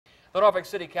The Norfolk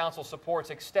City Council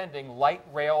supports extending light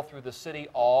rail through the city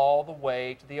all the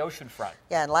way to the oceanfront.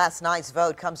 Yeah, and last night's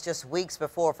vote comes just weeks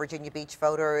before Virginia Beach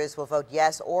voters will vote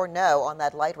yes or no on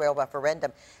that light rail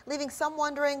referendum, leaving some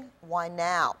wondering why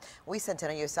now. We sent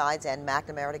in on your sides Ann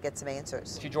McNamara to get some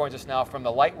answers. She joins us now from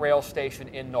the light rail station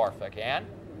in Norfolk. Ann?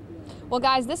 Well,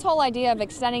 guys, this whole idea of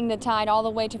extending the tide all the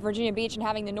way to Virginia Beach and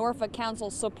having the Norfolk Council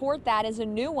support that is a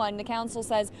new one. The council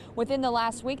says within the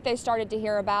last week they started to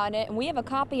hear about it, and we have a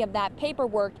copy of that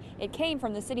paperwork. It came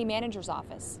from the city manager's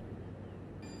office.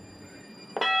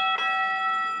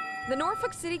 The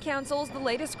Norfolk City Council is the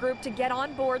latest group to get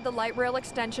on board the light rail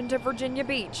extension to Virginia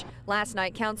Beach. Last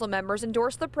night, council members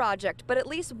endorsed the project, but at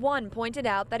least one pointed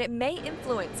out that it may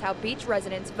influence how beach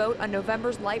residents vote on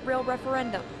November's light rail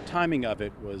referendum. Timing of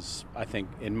it was, I think,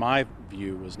 in my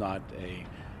view, was not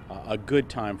a good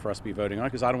time for us to be voting on,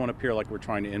 because I don't want to appear like we're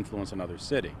trying to influence another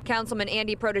city. Councilman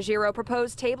Andy Protegiro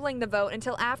proposed tabling the vote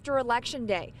until after Election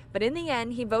Day, but in the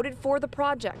end he voted for the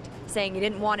project, saying he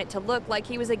didn't want it to look like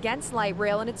he was against light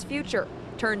rail and its future.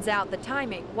 Turns out the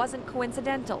timing wasn't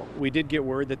coincidental. We did get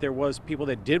word that there was people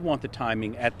that did want the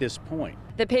timing at this point.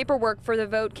 The paperwork for the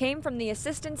vote came from the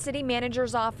assistant city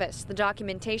manager's office. The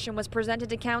documentation was presented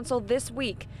to council this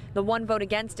week. The one vote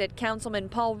against it, Councilman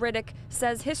Paul Riddick,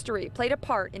 says history played a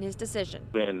part in his decision.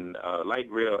 When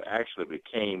light rail actually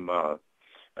became a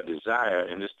desire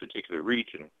in this particular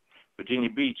region, Virginia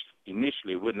Beach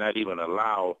initially would not even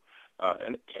allow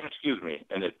an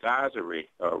advisory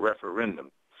referendum.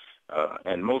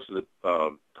 And most of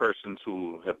the persons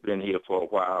who have been here for a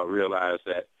while realize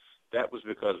that that was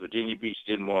because Virginia Beach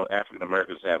didn't want African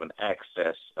Americans having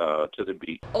access to the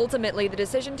beach. Ultimately, the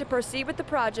decision to proceed with the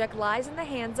project lies in the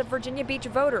hands of Virginia Beach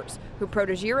voters, who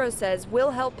Protegiro says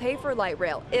will help pay for light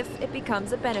rail if it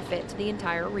becomes a benefit to the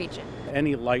entire region.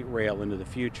 Any light rail into the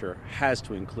future has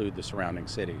to include the surrounding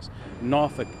cities.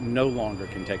 Norfolk no longer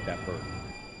can take that burden.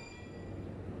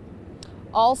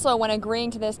 Also, when agreeing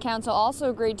to this, council also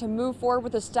agreed to move forward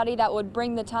with a study that would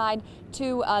bring the tide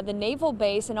to the naval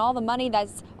base, and all the money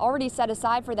that's already set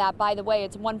aside for that, by the way,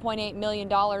 it's $1.8 million,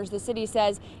 the city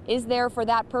says is there for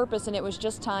that purpose, and it was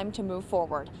just time to move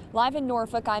forward. Live in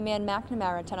Norfolk, I'm Ann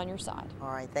McNamara, 10 on your side. All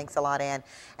right, thanks a lot, Ann.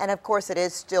 And of course, it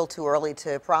is still too early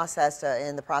to process,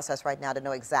 in the process right now, to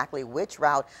know exactly which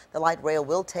route the light rail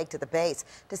will take to the base.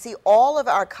 To see all of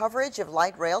our coverage of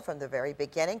light rail from the very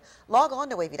beginning, log on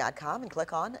to wavy.com and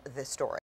click on this story.